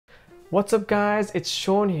What's up guys, it's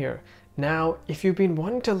Sean here. Now, if you've been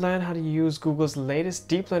wanting to learn how to use Google's latest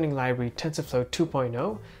deep learning library TensorFlow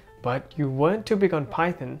 2.0, but you weren't too big on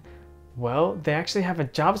Python, well, they actually have a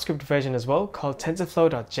JavaScript version as well called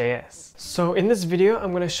TensorFlow.JS. So in this video,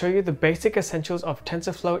 I'm going to show you the basic essentials of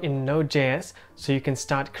TensorFlow in Node.js so you can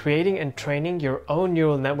start creating and training your own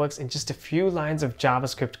neural networks in just a few lines of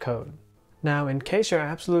JavaScript code. Now, in case you're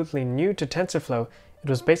absolutely new to TensorFlow, it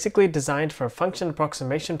was basically designed for function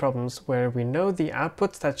approximation problems where we know the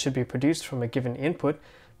outputs that should be produced from a given input,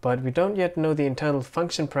 but we don't yet know the internal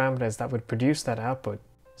function parameters that would produce that output.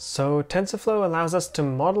 So TensorFlow allows us to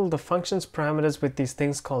model the function's parameters with these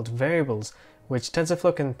things called variables, which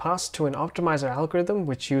TensorFlow can pass to an optimizer algorithm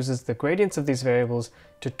which uses the gradients of these variables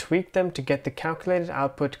to tweak them to get the calculated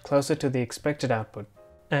output closer to the expected output.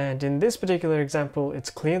 And in this particular example, it's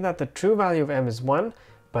clear that the true value of m is 1,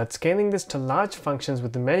 but scaling this to large functions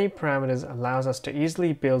with many parameters allows us to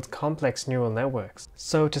easily build complex neural networks.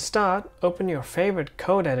 So to start, open your favorite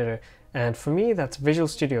code editor, and for me that's Visual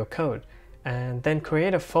Studio Code, and then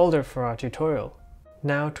create a folder for our tutorial.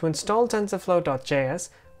 Now to install TensorFlow.js,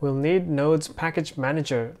 we'll need Node's package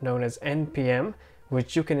manager known as npm,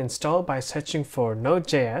 which you can install by searching for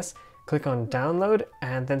Node.js, click on download,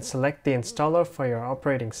 and then select the installer for your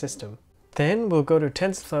operating system. Then we'll go to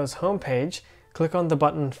TensorFlow's homepage, click on the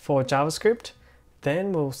button for JavaScript,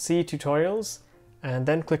 then we'll see tutorials, and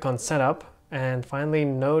then click on setup, and finally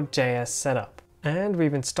Node.js setup. And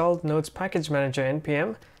we've installed Node's package manager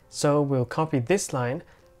npm, so we'll copy this line,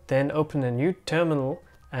 then open a new terminal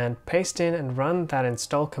and paste in and run that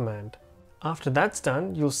install command. After that's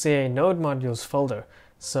done, you'll see a Node modules folder,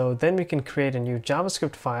 so then we can create a new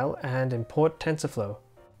JavaScript file and import TensorFlow.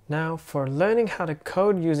 Now, for learning how to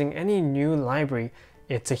code using any new library,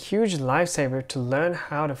 it's a huge lifesaver to learn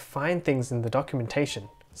how to find things in the documentation.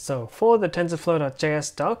 So for the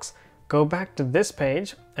TensorFlow.js docs, go back to this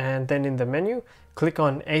page and then in the menu, click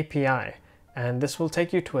on API, and this will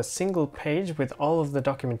take you to a single page with all of the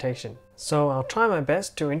documentation. So I'll try my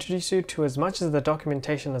best to introduce you to as much of the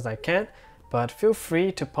documentation as I can, but feel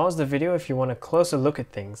free to pause the video if you want a closer look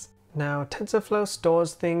at things. Now, TensorFlow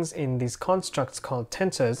stores things in these constructs called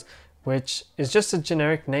tensors, which is just a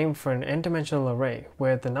generic name for an n-dimensional array,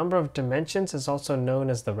 where the number of dimensions is also known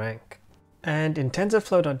as the rank. And in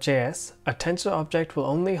TensorFlow.js, a tensor object will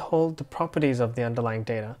only hold the properties of the underlying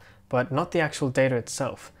data, but not the actual data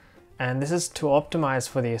itself. And this is to optimize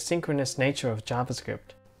for the asynchronous nature of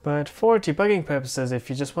JavaScript. But for debugging purposes, if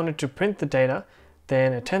you just wanted to print the data,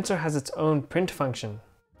 then a tensor has its own print function.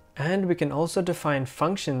 And we can also define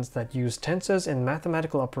functions that use tensors in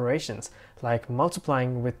mathematical operations, like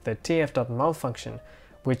multiplying with the tf.mul function,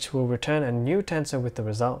 which will return a new tensor with the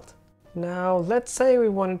result. Now, let's say we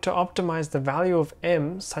wanted to optimize the value of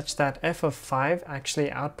m such that f of 5 actually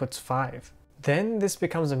outputs 5. Then this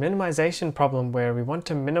becomes a minimization problem where we want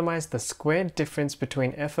to minimize the squared difference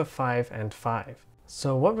between f of 5 and 5.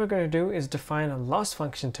 So what we're going to do is define a loss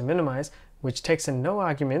function to minimize, which takes in no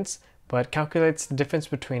arguments, but calculates the difference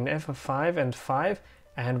between f of 5 and 5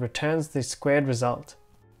 and returns the squared result.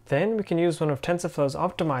 Then we can use one of TensorFlow's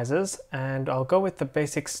optimizers, and I'll go with the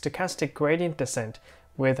basic stochastic gradient descent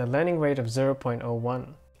with a learning rate of 0.01.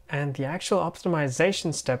 And the actual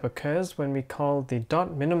optimization step occurs when we call the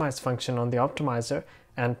 .minimize function on the optimizer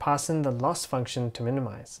and pass in the loss function to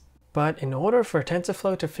minimize. But in order for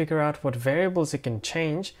TensorFlow to figure out what variables it can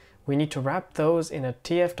change, we need to wrap those in a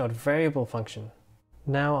tf.variable function.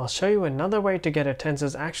 Now I'll show you another way to get a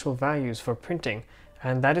tensor's actual values for printing,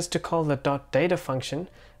 and that is to call the .data function,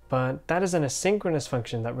 but that is an asynchronous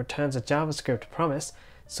function that returns a JavaScript promise,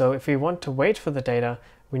 so if we want to wait for the data,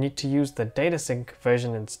 we need to use the datasync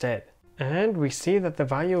version instead. And we see that the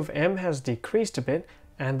value of m has decreased a bit,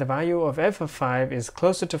 and the value of f of 5 is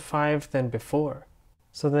closer to 5 than before.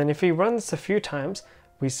 So then if we run this a few times,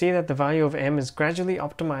 we see that the value of m is gradually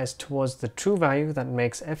optimized towards the true value that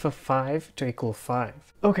makes f of 5 to equal 5.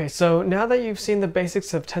 Okay, so now that you've seen the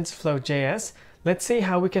basics of TensorFlow.js, let's see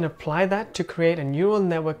how we can apply that to create a neural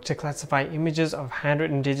network to classify images of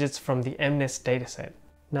handwritten digits from the MNIST dataset.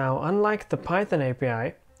 Now, unlike the Python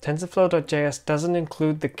API, TensorFlow.js doesn't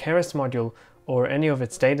include the Keras module or any of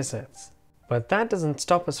its datasets. But that doesn't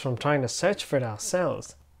stop us from trying to search for it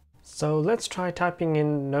ourselves. So let's try typing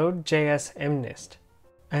in Node.js MNIST.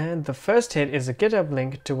 And the first hit is a GitHub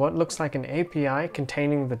link to what looks like an API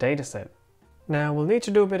containing the dataset. Now we'll need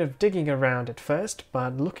to do a bit of digging around at first,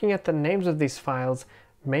 but looking at the names of these files,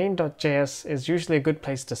 main.js is usually a good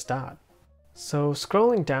place to start. So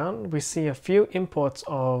scrolling down, we see a few imports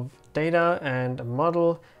of data and a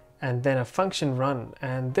model, and then a function run,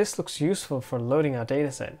 and this looks useful for loading our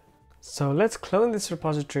dataset. So let's clone this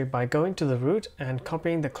repository by going to the root and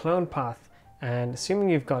copying the clone path, and assuming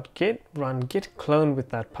you've got git, run git clone with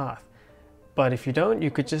that path. But if you don't, you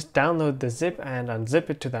could just download the zip and unzip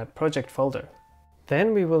it to that project folder.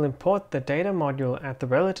 Then we will import the data module at the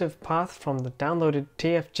relative path from the downloaded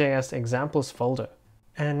tf.js examples folder.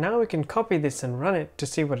 And now we can copy this and run it to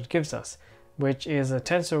see what it gives us, which is a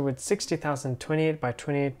tensor with 60,000 28 by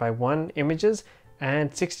 28 by 1 images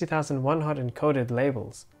and 60,000 one-hot encoded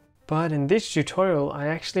labels. But in this tutorial, I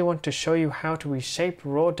actually want to show you how to reshape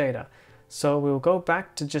raw data. So we'll go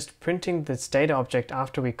back to just printing this data object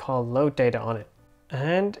after we call load data on it.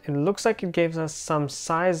 And it looks like it gives us some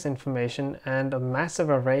size information and a massive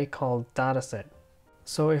array called dataset.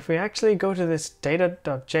 So if we actually go to this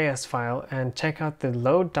data.js file and check out the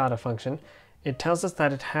load data function, it tells us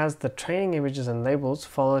that it has the training images and labels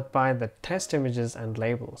followed by the test images and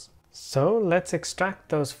labels. So let's extract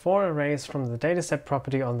those 4 arrays from the dataset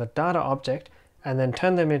property on the data object and then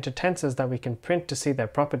turn them into tensors that we can print to see their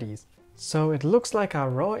properties. So it looks like our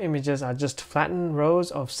raw images are just flattened rows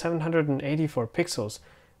of 784 pixels,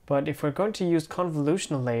 but if we're going to use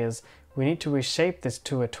convolutional layers, we need to reshape this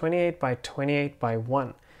to a 28 by 28 by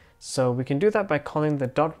 1. So we can do that by calling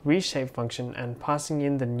the .reshape function and passing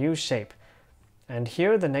in the new shape. And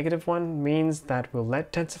here the -1 means that we'll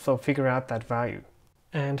let TensorFlow figure out that value.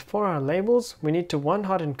 And for our labels, we need to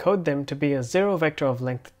one-hot encode them to be a 0 vector of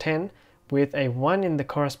length 10 with a 1 in the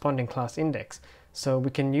corresponding class index. So we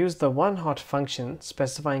can use the one-hot function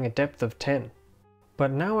specifying a depth of 10.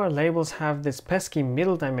 But now our labels have this pesky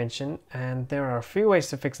middle dimension, and there are a few ways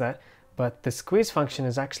to fix that, but the squeeze function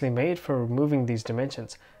is actually made for removing these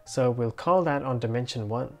dimensions, so we'll call that on dimension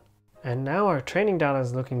 1. And now our training data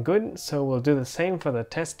is looking good, so we'll do the same for the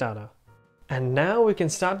test data. And now we can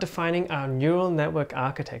start defining our neural network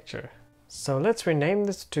architecture. So let's rename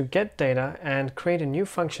this to getData and create a new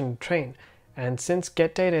function train. And since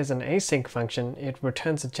getData is an async function, it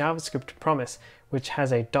returns a JavaScript promise, which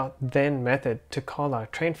has a .then method to call our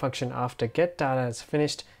train function after getData has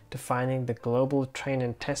finished defining the global train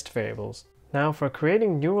and test variables. Now for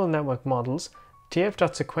creating neural network models,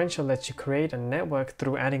 tf.sequential lets you create a network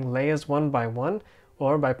through adding layers one by one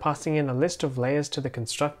or by passing in a list of layers to the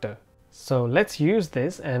constructor. So let's use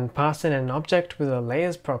this and pass in an object with a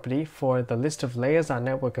layers property for the list of layers our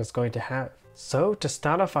network is going to have. So to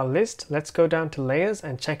start off our list, let's go down to layers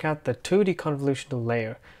and check out the 2D convolutional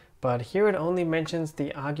layer. But here it only mentions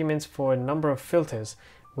the arguments for a number of filters,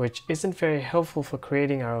 which isn't very helpful for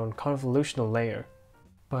creating our own convolutional layer.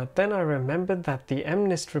 But then I remembered that the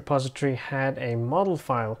MNIST repository had a model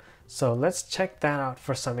file, so let's check that out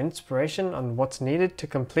for some inspiration on what's needed to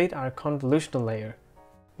complete our convolutional layer.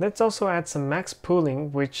 Let's also add some max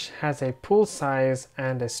pooling, which has a pool size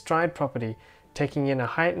and a stride property, taking in a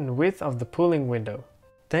height and width of the pooling window.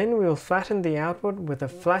 Then we'll flatten the output with a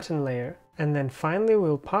flatten layer, and then finally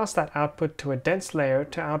we'll pass that output to a dense layer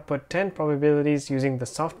to output 10 probabilities using the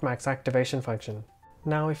softmax activation function.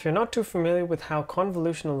 Now if you're not too familiar with how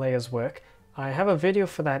convolutional layers work, I have a video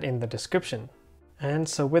for that in the description. And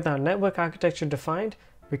so with our network architecture defined,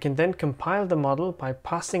 we can then compile the model by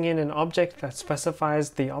passing in an object that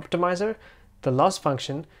specifies the optimizer, the loss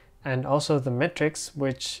function, and also the metrics,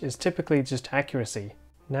 which is typically just accuracy.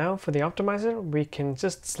 Now for the optimizer, we can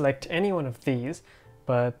just select any one of these,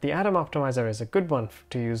 but the atom optimizer is a good one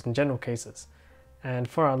to use in general cases. And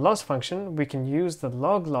for our loss function, we can use the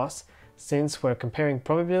log loss since we're comparing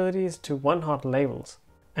probabilities to one-hot labels.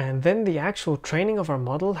 And then the actual training of our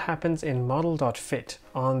model happens in model.fit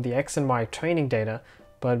on the x and y training data,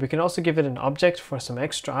 but we can also give it an object for some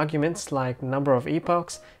extra arguments like number of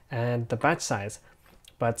epochs and the batch size.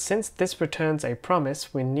 But since this returns a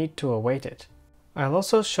promise, we need to await it. I'll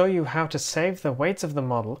also show you how to save the weights of the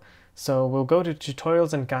model, so we'll go to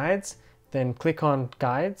tutorials and guides, then click on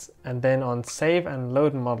guides, and then on save and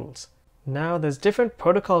load models. Now there's different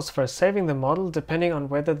protocols for saving the model depending on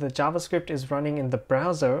whether the JavaScript is running in the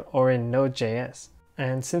browser or in Node.js.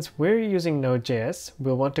 And since we're using Node.js,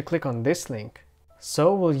 we'll want to click on this link.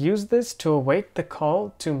 So we'll use this to await the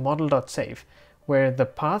call to model.save, where the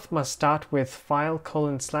path must start with file:/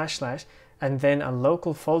 and then a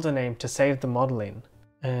local folder name to save the model in.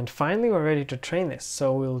 And finally we're ready to train this,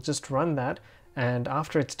 so we'll just run that, and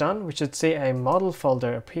after it's done we should see a model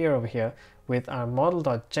folder appear over here with our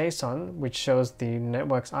model.json, which shows the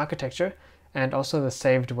network's architecture, and also the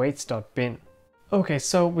saved weights.bin. Okay,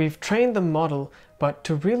 so we've trained the model, but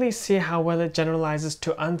to really see how well it generalizes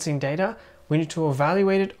to unseen data, we need to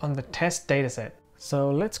evaluate it on the test dataset.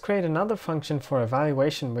 So let's create another function for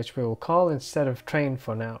evaluation, which we will call instead of train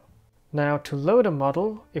for now. Now to load a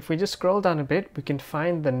model, if we just scroll down a bit, we can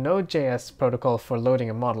find the Node.js protocol for loading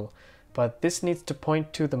a model. but this needs to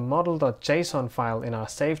point to the model.json file in our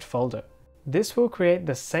saved folder. This will create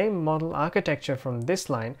the same model architecture from this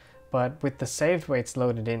line, but with the saved weights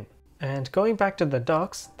loaded in. And going back to the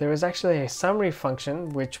docs, there is actually a summary function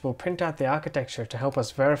which will print out the architecture to help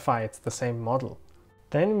us verify it's the same model.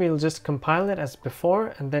 Then we'll just compile it as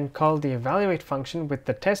before and then call the evaluate function with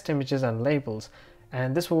the test images and labels,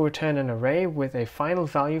 and this will return an array with a final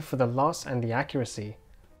value for the loss and the accuracy.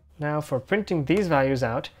 Now for printing these values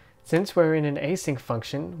out, since we're in an async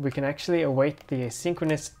function, we can actually await the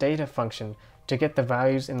asynchronous data function to get the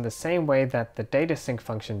values in the same way that the datasync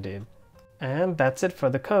function did. And that's it for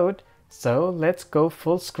the code. So let's go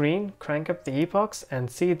full screen, crank up the epochs,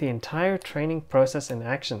 and see the entire training process in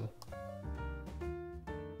action.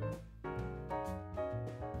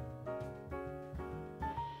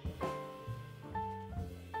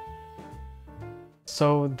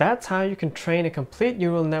 So that's how you can train a complete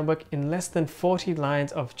neural network in less than 40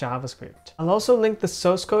 lines of JavaScript. I'll also link the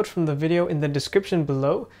source code from the video in the description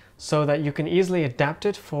below so that you can easily adapt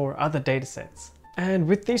it for other datasets. And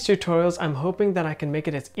with these tutorials, I'm hoping that I can make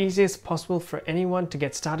it as easy as possible for anyone to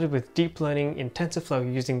get started with deep learning in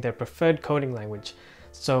TensorFlow using their preferred coding language.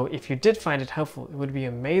 So if you did find it helpful, it would be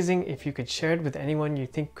amazing if you could share it with anyone you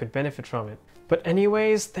think could benefit from it. But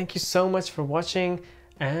anyways, thank you so much for watching,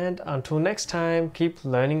 and until next time, keep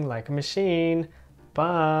learning like a machine.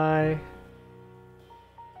 Bye!